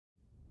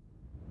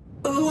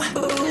Ooh,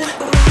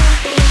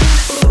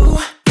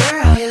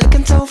 girl, you're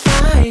looking so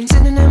fine.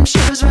 Sending them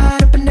shivers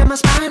right up and down my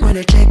spine. When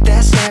I check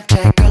that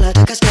Snapchat, girl, I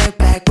took a step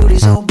back. Booty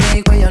so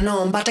big, well, you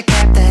know I'm about to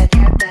cap that.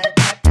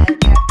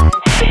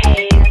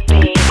 Hey,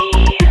 baby.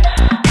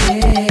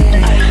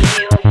 Yeah. Are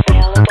you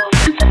available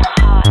for some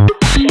hot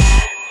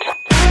chat?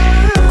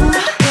 Ooh,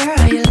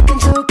 girl, you're looking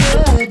so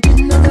good.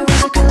 Didn't know there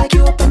was a girl like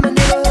you up in my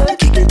neighborhood.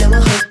 Kick it down,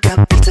 hook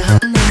up, Pizza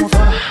Hut, and I'm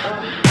over.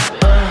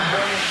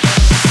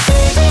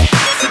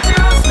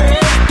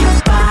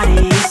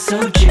 So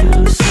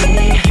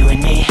juicy, you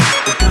and me,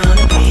 we're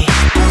gonna be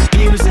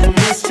abusing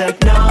this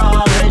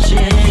technology.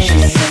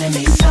 She's sending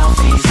me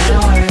selfies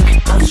at work.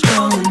 I'm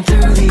scrolling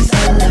through these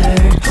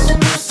alerts.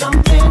 Send you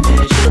something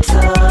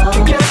digital.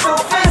 You get so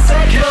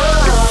physical.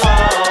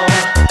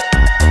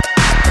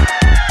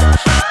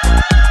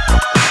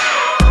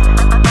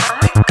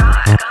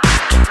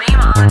 Dream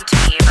on,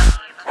 team.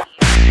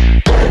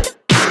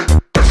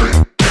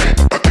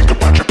 I think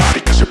about your body,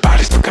 cause your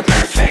body's looking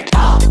perfect.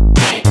 All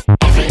day,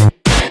 every day.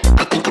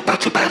 I think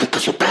about your body,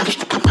 cause your body's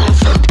looking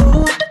perfect.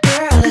 Ooh,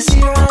 girl, I see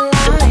you're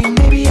online.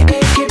 Maybe you're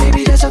AFK,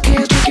 baby, that's okay,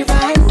 I'll drink your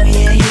ride. Ooh,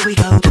 yeah, here we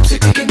go.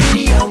 Lipstick clicking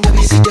video.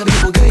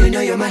 WCW, well, girl, you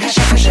know you're my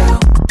hashtag for show.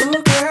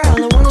 Ooh, girl,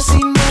 I wanna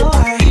see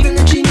more. Even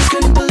the genius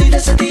couldn't believe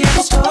us at the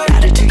Apple Store.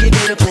 Added to your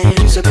data plan.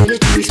 You submitted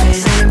 2 weeks, man.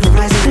 Signing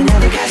Verizon and now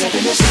the guys up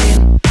in the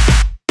sand.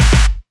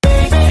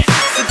 Baby,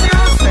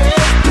 seduce me.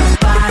 Your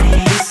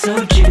body is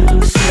so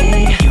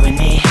juicy. You and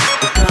me,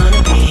 we're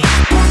gonna be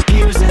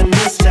abusing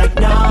this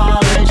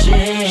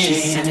technology.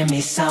 She's sending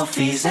me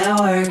selfies at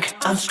work.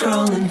 I'm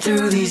scrolling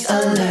through these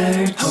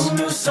alerts. Who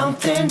knew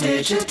something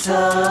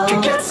digital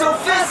can get so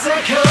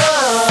physical?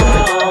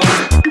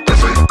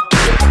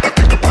 I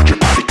think about your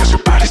body, cause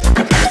your body's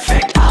looking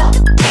perfect. All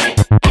day,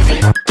 every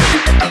day.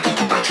 I think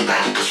about your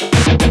body, cause your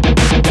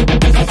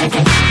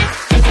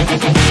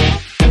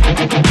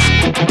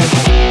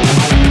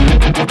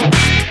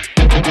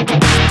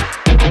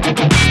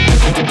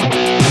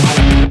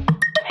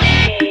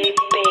Hey,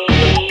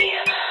 baby.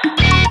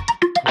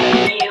 Are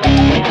you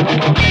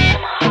available for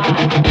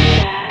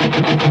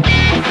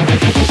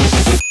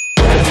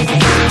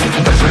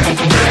some hot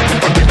chat? I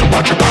think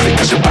about your body,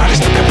 cause your body's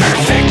looking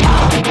perfect.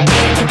 All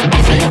day,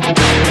 every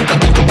day. I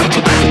think about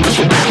your body, cause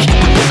your body's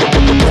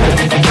looking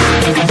perfect.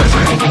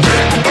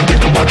 I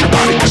think about your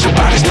body, cause your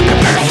body's looking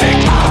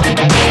perfect. All day,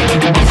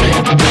 every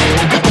day. I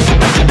think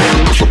about your body,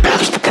 cause your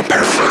body's looking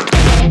perfect.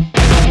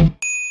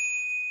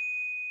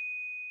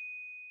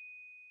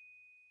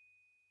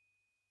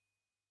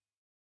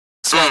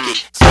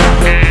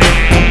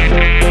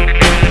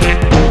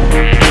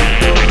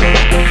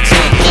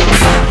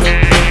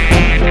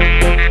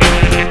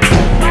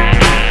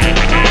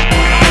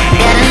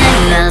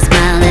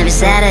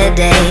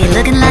 Saturday,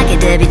 looking like a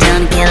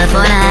debutante in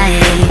California.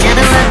 Tell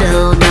the world to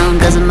hold on,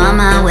 cause I'm on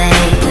my way.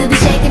 We'll be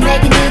shaking,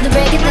 baking till the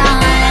break of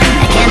dawn.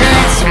 A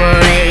candlelit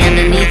soiree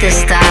underneath the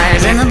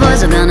stars, and the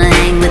boys are gonna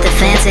hang with the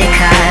fancy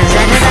cars.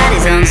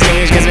 Everybody's on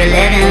stage cause we're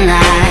living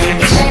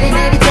life. Get ready,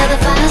 baby, till the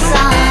final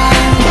song.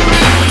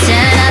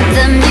 Turn up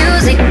the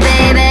music,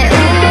 baby,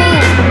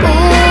 ooh,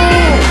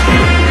 ooh.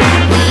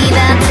 We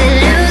about to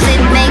lose it,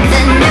 make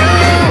the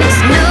news,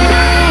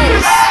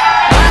 news.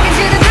 Walking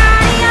to the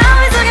party,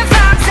 always looking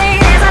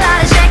foxy. There's a lot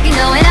of shaking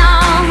going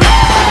on.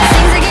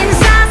 Things are getting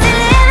saucy,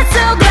 living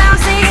so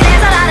glossy.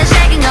 There's a lot of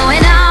shaking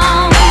going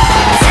on.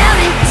 Tell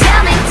me,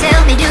 tell me,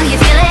 tell me, do you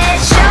feel it?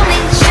 Show me,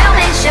 show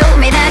me, show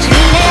me that you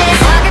mean it.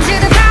 Walking to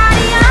the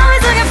party,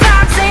 always looking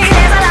foxy.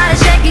 There's a lot of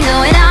shaking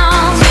going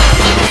on.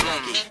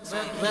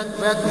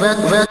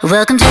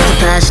 Welcome to the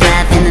posh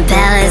life in the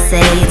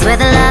Palisades, where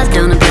the laws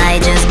don't apply,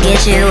 just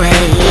get your way.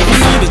 If you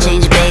need to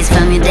change pace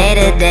from your day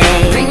to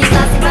day, bring your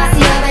saucy posse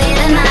over here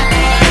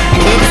tonight.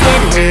 And if it's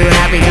getting too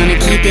hot, we're gonna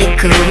keep it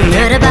cool.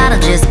 Heard a bottle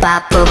just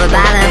pop over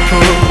by the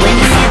pool. When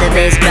you hear the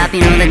bass drop,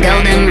 you know the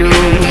golden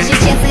rule. Here's your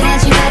chance to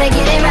dance, you better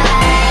get it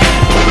right.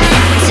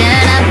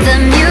 Turn up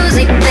the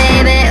music,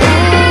 baby,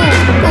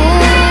 ooh,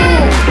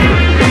 ooh.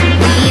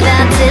 We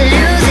about to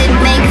lose it,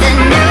 make the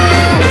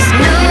news,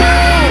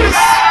 news.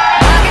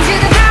 Walking to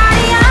the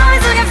party,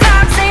 always looking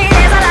foxy.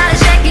 There's a lot of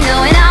shaking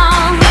going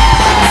on.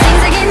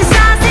 Things are getting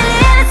saucy,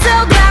 living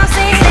so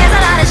glossy. There's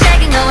a lot of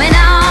shaking going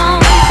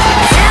on.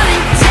 Tell me,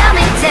 tell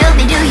me, tell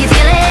me, do you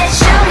feel it?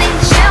 Show me,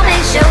 show me,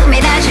 show me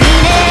that you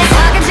mean it.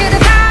 Walking to the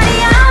party,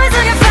 always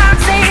looking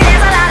foxy.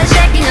 There's a lot of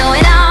shaking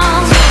going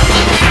on.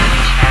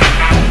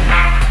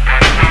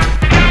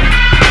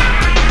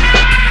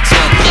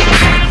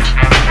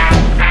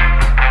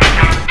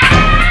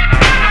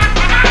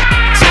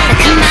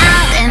 Come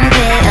out and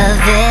pay a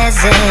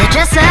visit.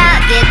 Dress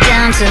up, get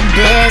down to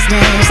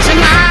business.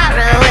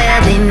 Tomorrow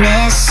we'll be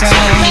missing.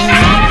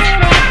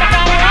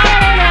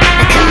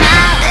 Come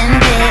out and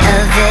pay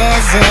a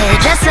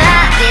visit. Dress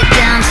up, get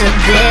down to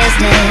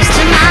business.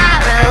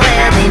 Tomorrow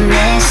we'll be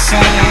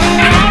missing.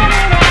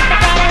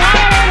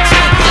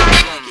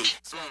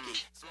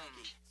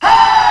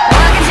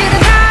 Walking to the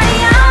party,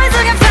 always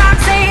looking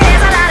foxy.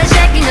 There's a lot of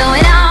shaking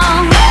going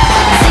on.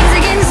 Things are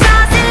getting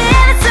saucy,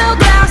 living so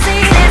glossy.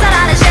 There's a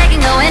lot of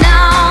shaking going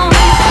on.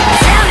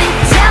 Tell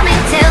me,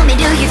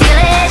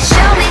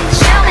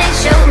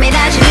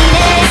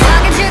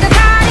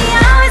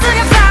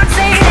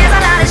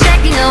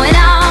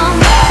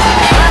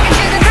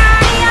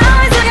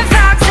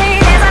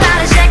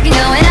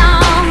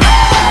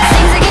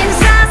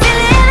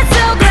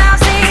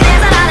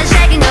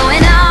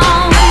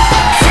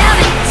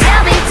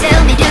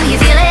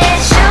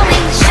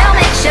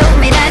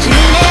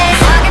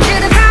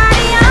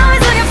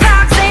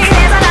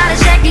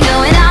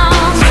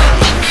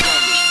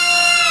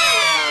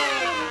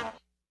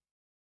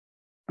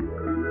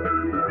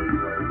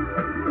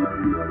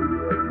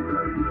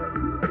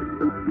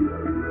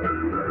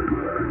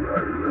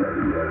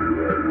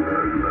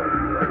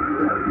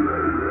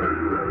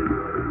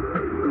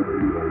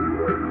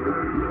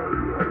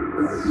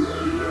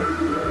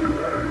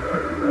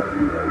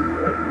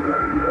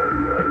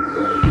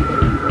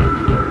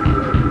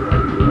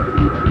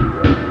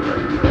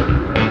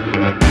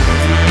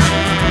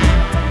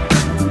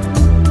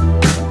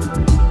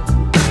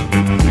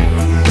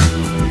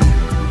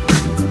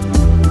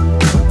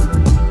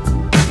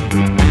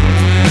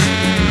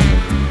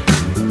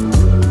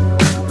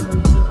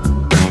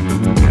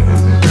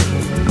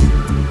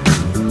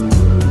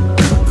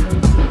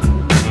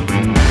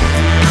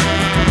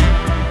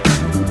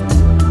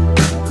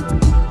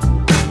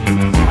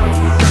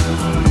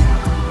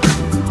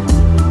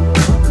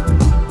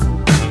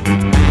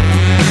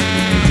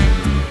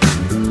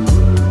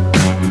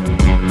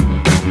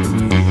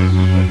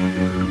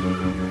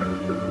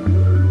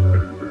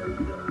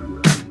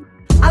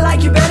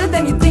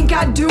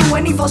 I'd do.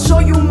 And if I'll show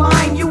you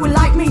mine, you will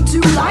like me too.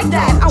 Like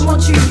that, I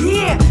want you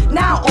here,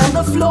 now on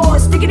the floor,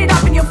 sticking it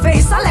up in your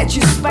face, I let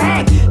you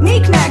spank.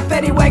 Knick-knack,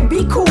 paddywhack,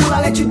 be cool.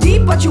 I let you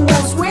deep, but you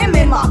won't swim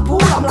in my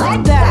pool. I'm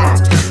like that,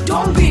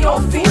 don't be no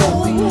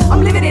fool.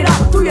 I'm living it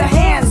up through your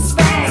hands,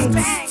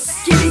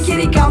 spanks. Kitty,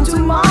 kitty, come to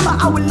mama.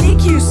 I will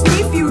lick you,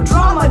 sniff you,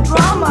 drama,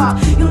 drama.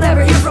 You'll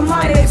never hear from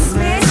my lips,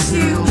 miss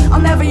you.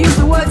 I'll never use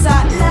the words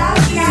I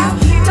love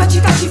you. Touchy,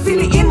 touchy,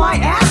 feely in my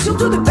ass. You'll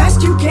do the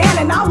best you can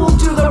and I will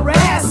do the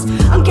rest.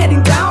 I'm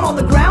getting down on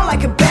the ground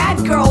like a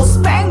bad girl.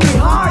 Spank me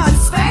hard,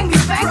 spank me,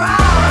 spank me.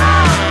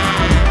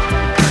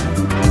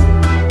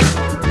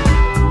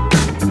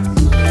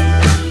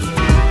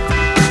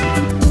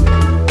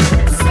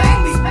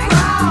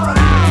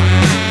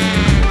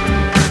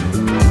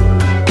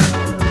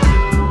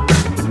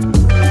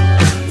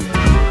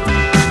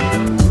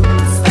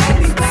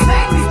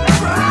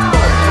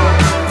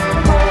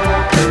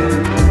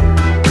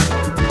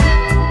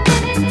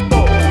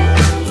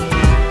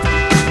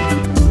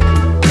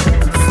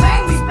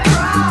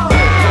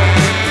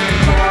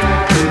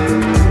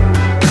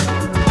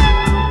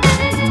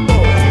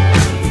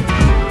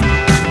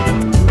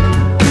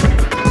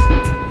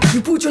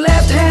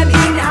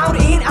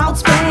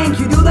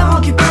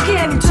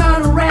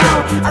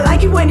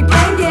 When you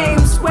play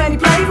games, when you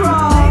play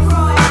wrong,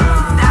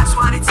 that's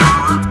what it's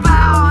all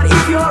about.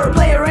 If you're a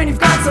player and you've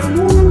got some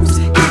moves,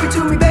 give it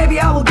to me, baby,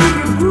 I will give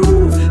you a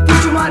groove.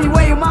 Put your money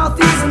where your mouth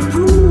is and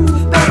prove.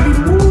 Baby,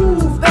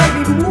 move,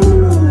 baby,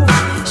 move.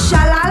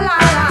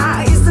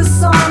 Sha-la-la-la is the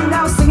song.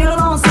 Now sing it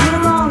along, sing it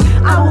along.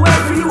 I will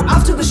wait for you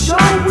after the show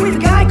with a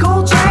guy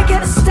called Jack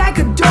and a stack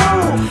of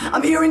dough.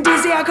 I'm hearing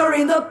Dizzy Acker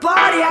in the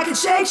party. I can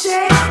shake,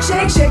 shake,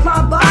 shake, shake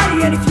my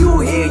body. And if you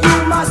hear,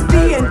 you must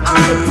be an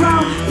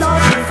underground.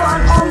 Love and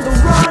fun on the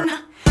run.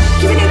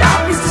 Giving it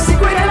up is the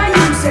secret and I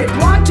use it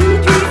 1, 2,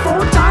 3,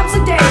 4 times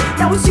a day.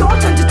 Now it's your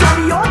turn to tell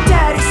me your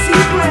daddy's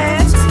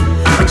secrets,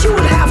 but you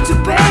will have to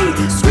pay.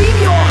 Scream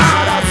your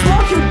heart out,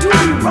 smoke your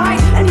doobie right.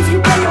 And if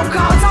you play your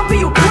cards, I'll be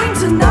your queen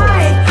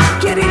tonight.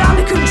 Get it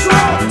under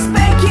control,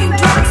 spanking,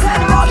 drugs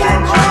and rock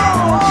and roll.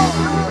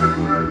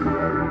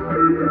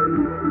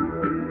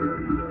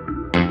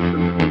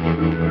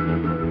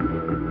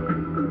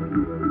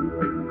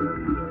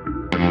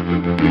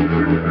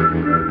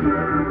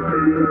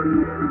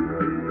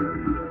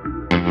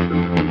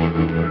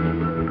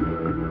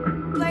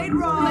 Played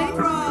wrong. Played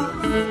wrong.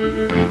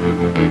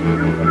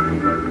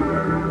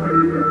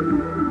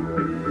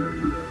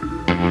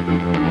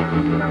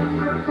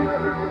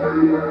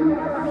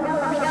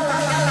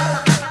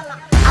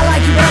 I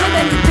like you better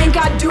than you think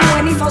I do.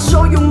 And if I'll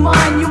show you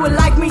mine, you will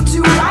like me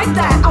too. Like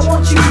that, I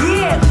want you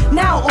here,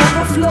 now on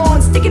the floor,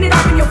 and sticking it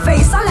up in your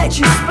face, I let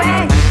you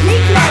spank.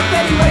 Knick-knack,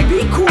 paddywhack,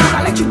 be cool.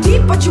 I let you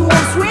deep, but you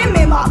won't swim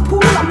in my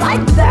pool. I'm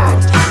like that,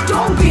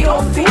 don't be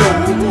no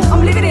fool.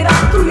 I'm living it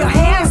up through your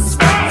hands,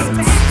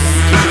 spanks.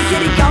 Kitty,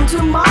 kitty, come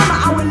to mama.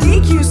 I will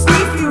lick you,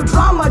 sniff you,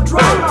 drama,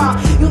 drama.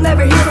 You'll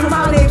never hear from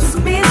my lips,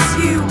 miss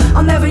you.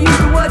 I'll never use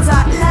the words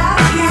I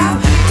love you.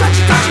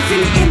 Touchy, touchy,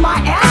 feel it in my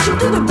ass. You'll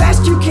do the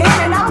best you can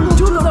and I will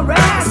do the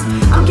rest.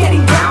 I'm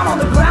getting down on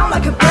the ground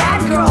like a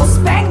bad girl.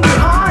 Spank me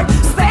hard,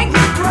 spank me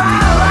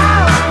proud.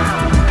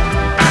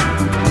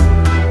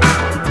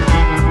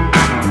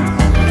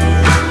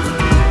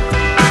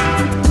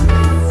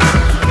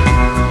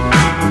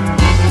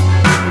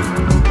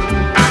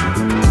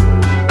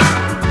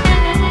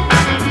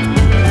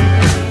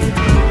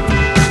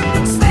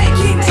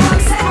 Spanking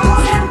drugs and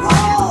rock and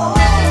roll.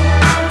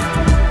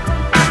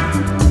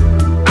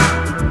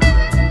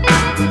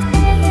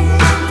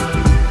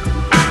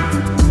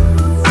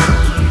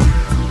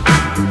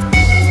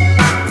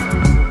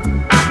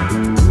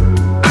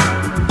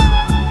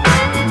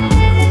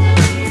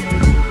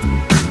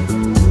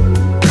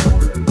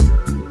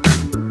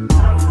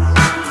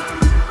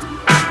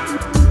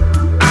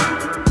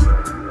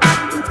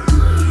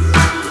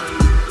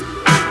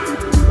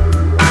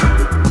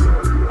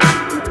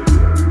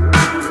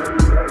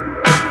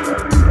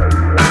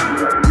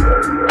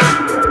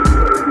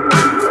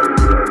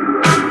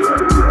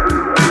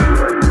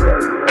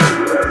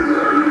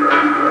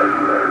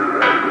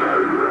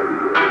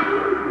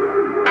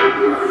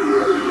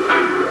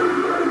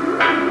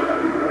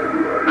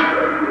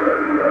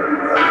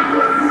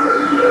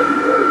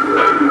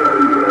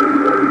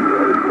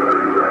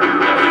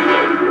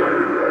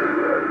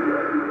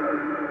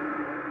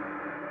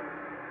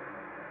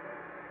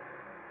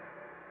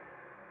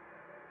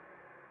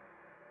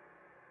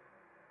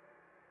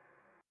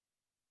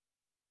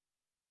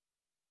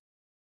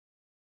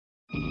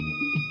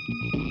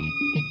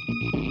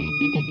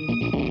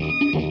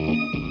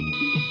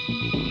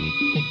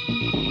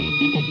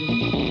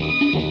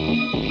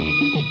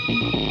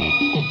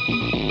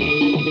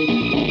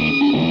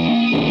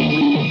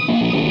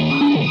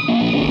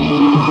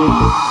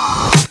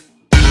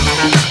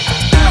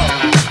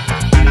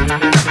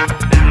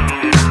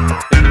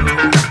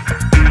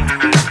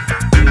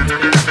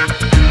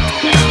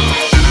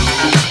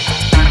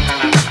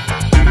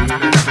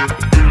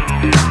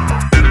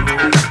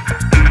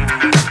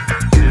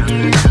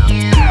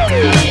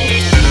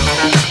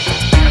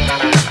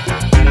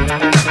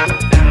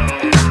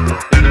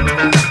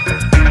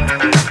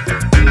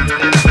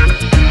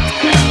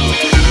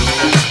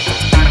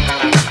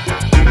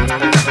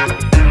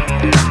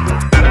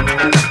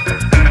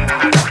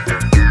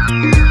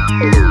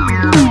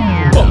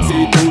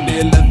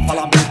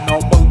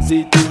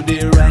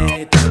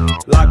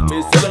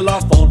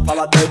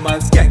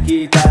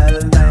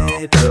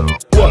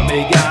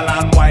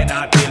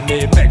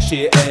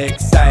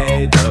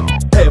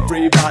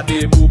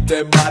 Everybody move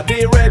them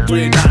body, red,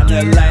 green and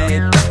the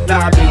lane.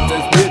 Now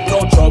business with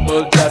no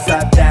trouble, just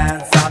a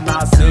dance and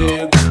a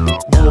sing.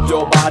 Move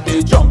your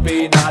body, jump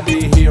in at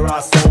the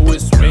era, so we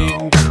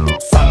swing.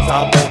 Songs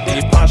about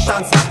the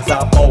passion, songs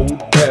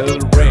about bell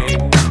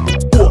ring.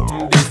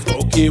 Open this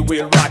cookie,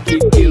 we rock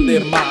it till the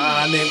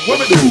morning. What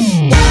we do?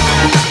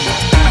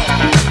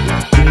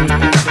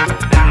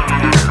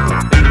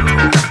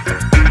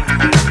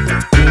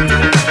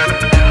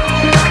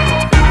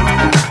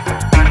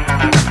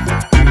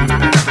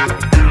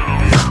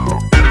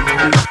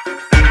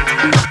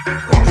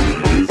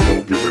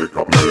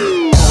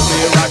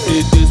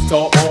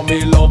 Disco, oh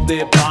me love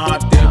the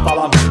party,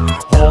 follow me.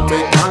 Hold me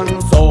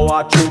hand so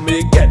I chew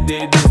me get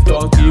the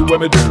disco key when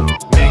me do.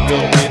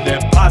 Mingle with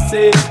them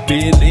posse,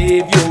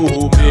 believe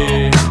you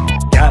me.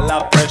 Girl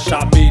a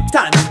pressure me,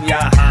 turn in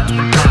your hand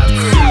and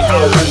see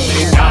how when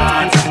me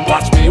dance.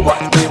 Watch me,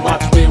 watch me,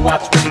 watch me,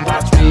 watch me,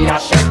 watch me, I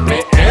shake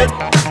me head.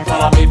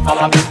 Follow me,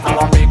 follow me,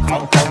 follow me,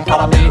 come, come,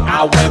 follow me.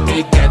 And when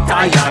me get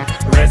tired,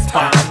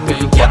 respond me,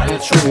 girl,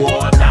 true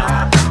or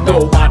not.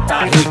 No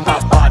matter hip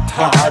hop or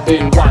hard,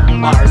 they want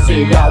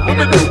mercy, I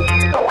wanna do.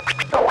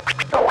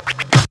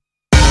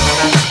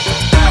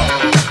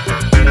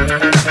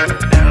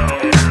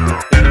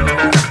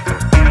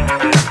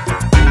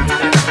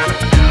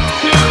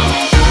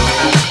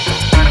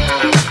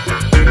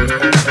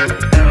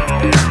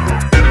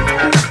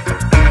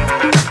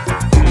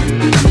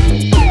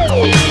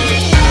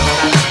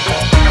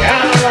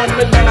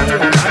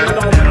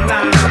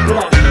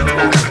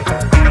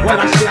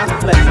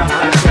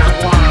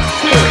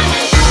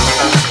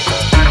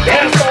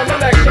 There's no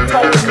election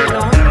calling me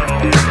on.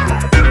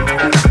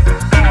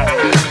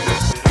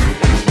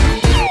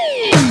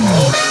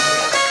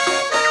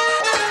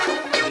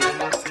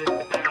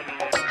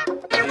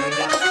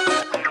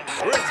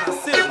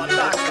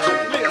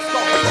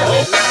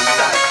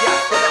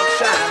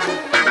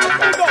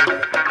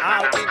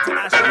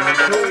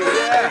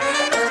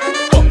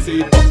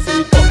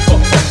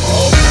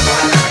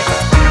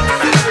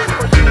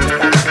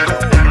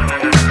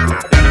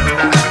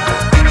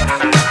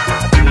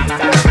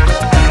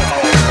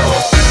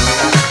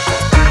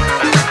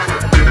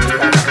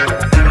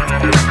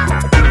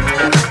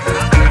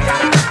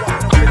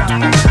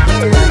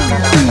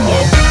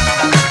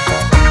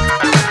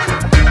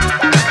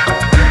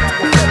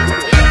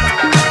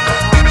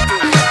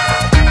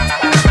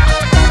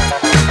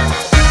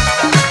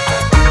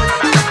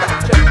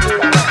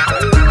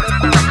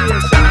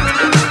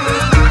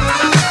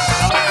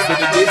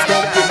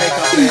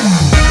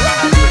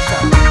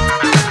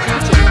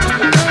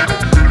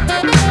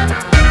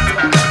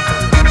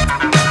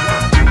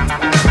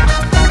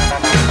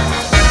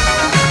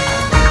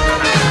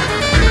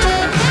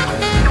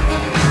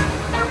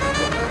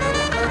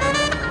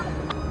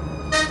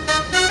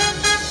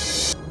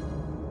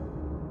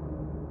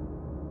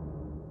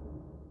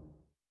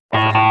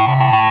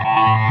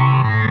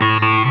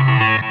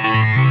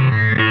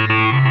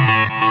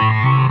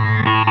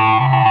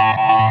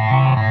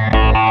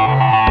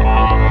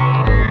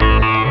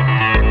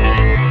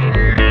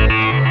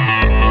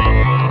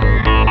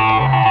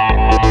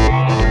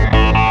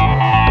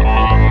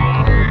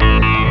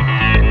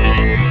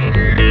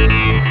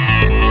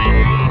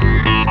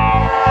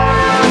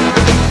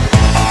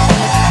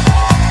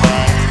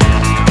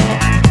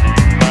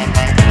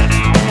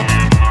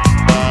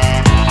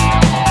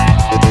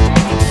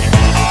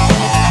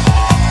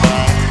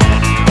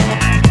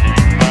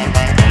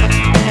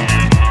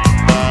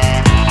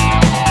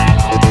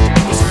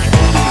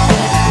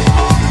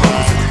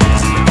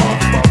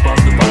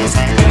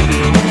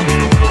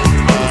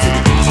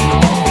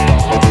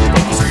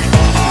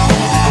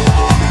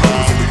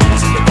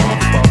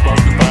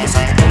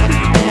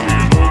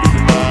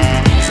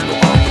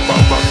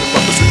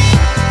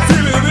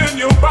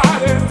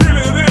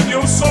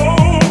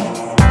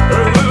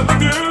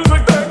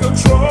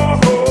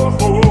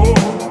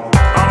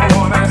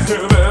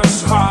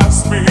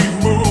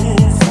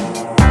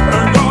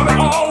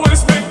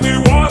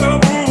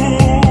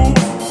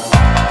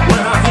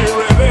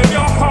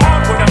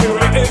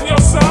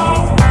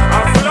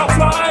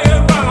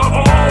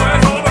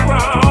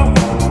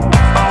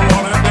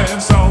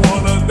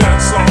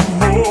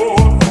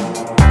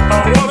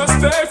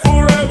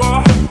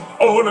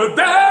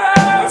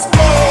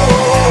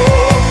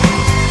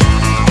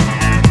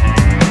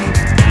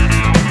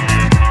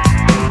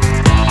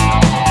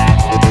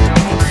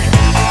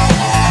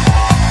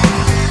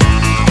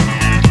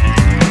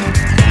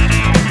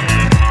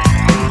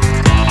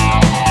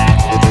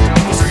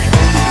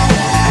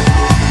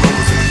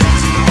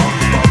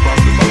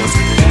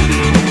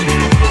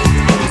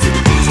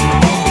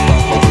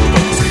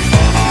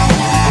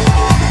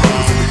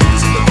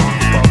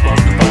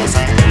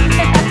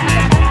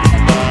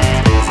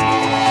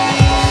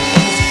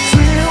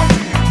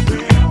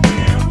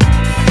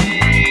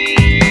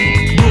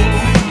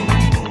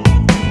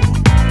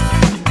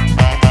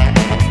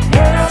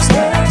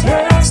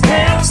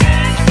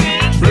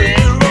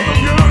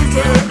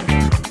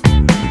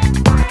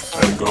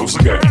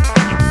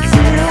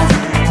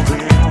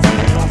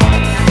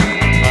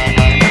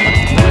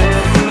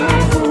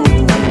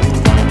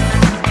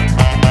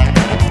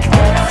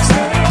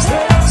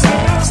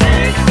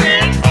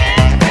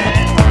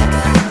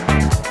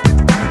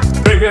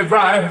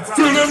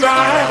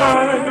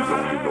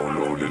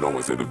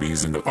 said the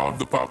bees in the pop,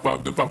 the pop,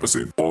 pop, the papa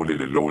said, only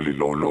the lonely,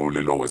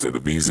 lonely, low. I said the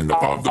bees in the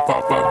pop, the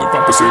pop, pop, the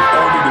papa said,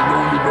 only the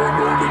lonely,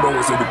 lonely, low.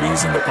 I said the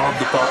bees in the pop,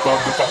 the pop, pop,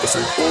 the papa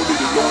said, only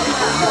the lonely,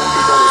 lonely,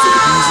 low. I said the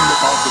bees in the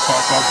pop, the pop,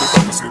 pop, the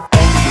papa said, only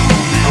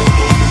the lonely,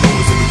 lonely, low. I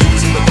said the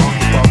bees in the pop,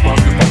 the pop, pop,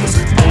 the papa said,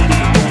 only the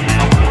lonely, lonely,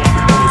 low. I said the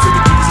bees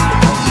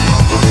in the pop,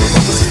 the pop, pop, the papa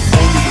said, only the lonely,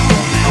 lonely,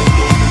 low.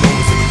 I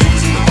said the bees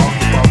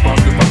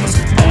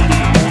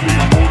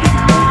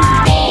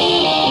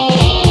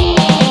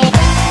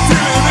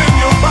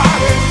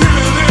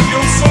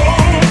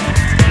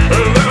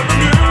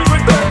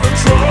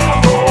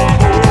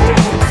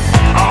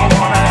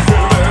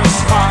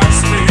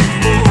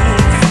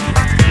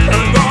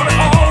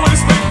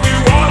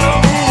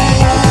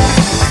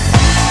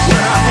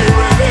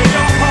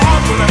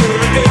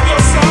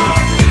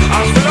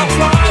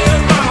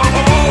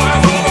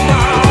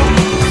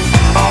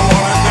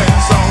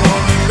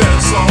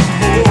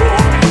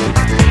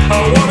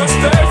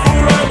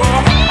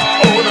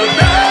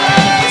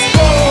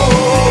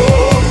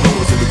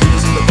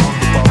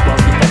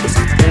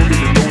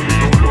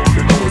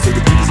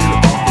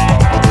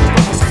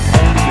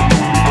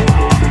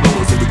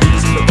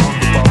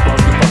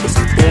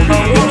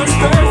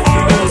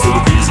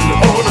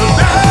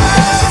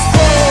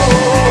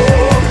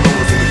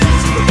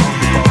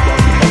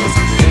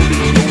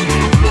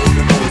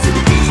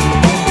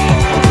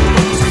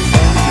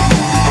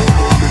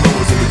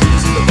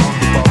pop, the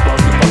pop,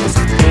 pop, the papa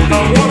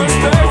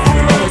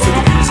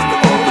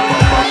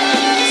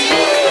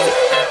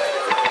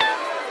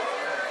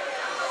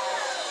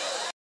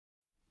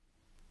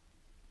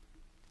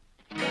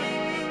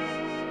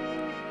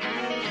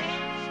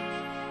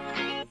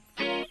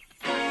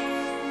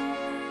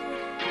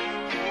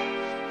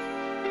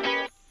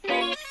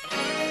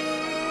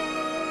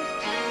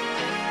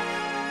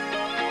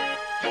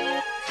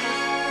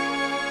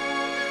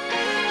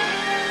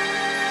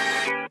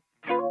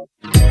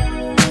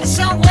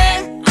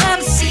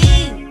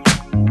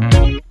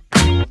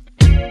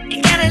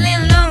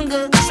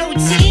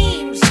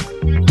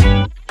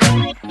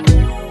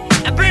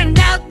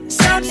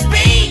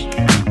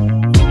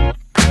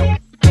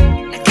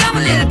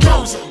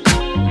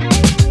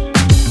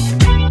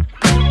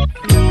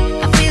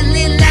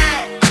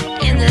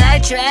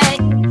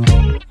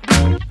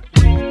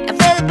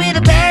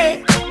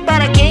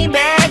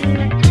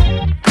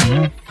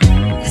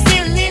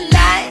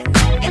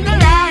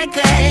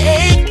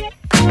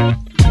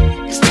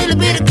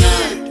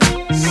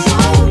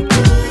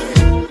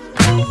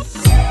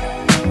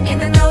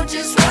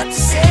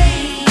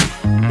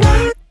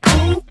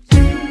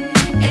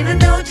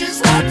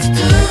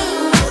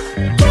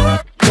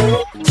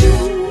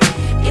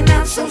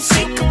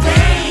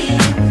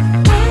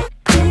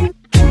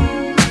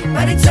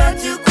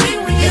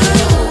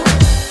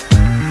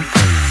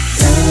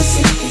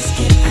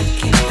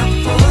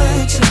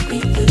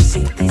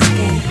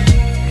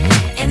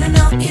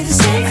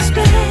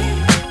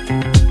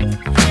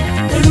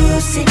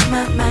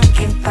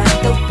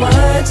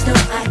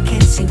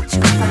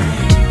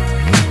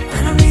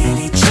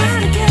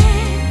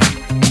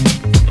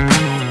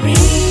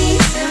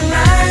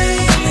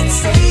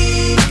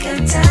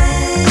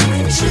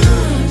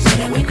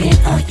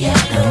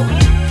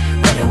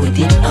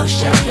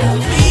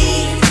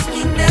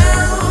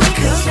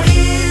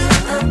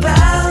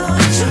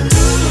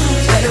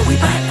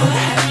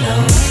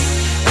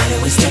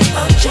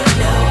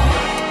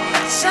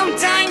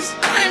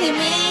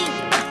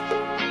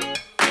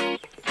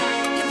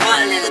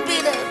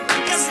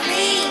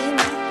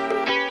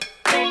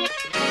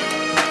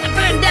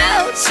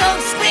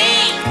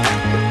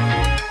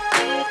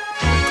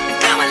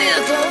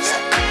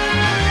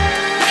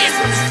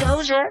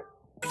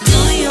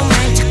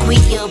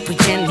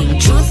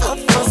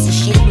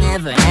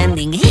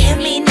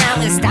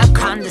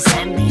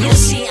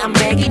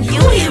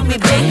only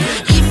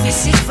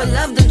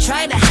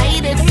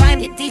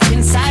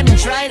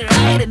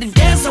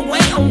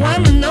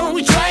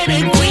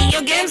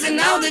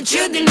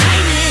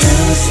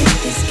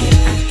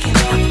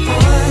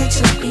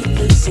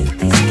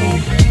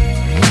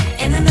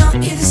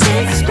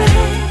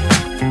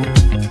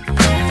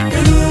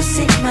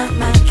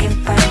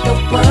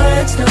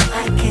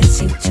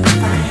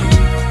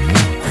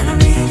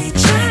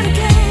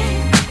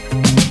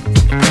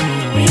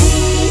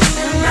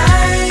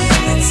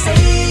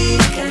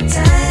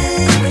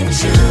the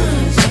lonely,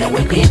 lonely,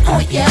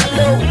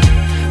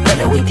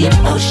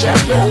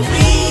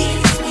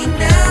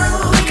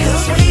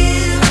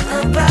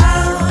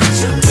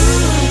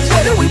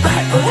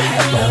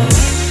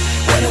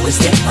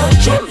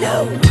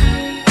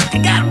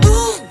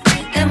 lonely.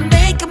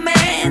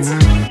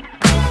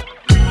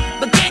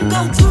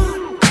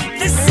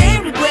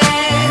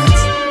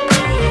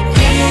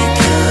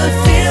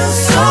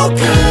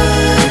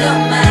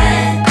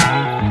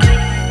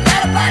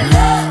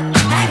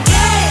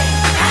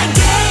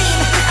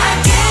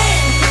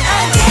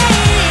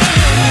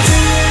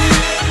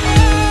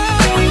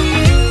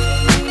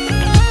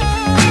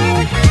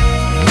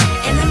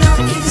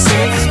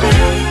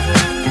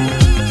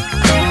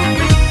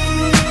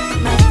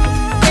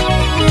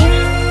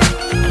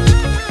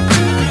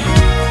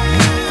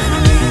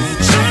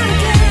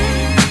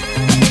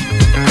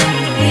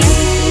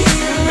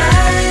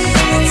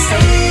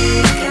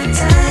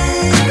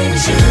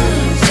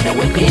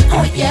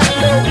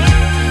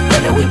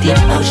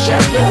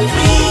 motion.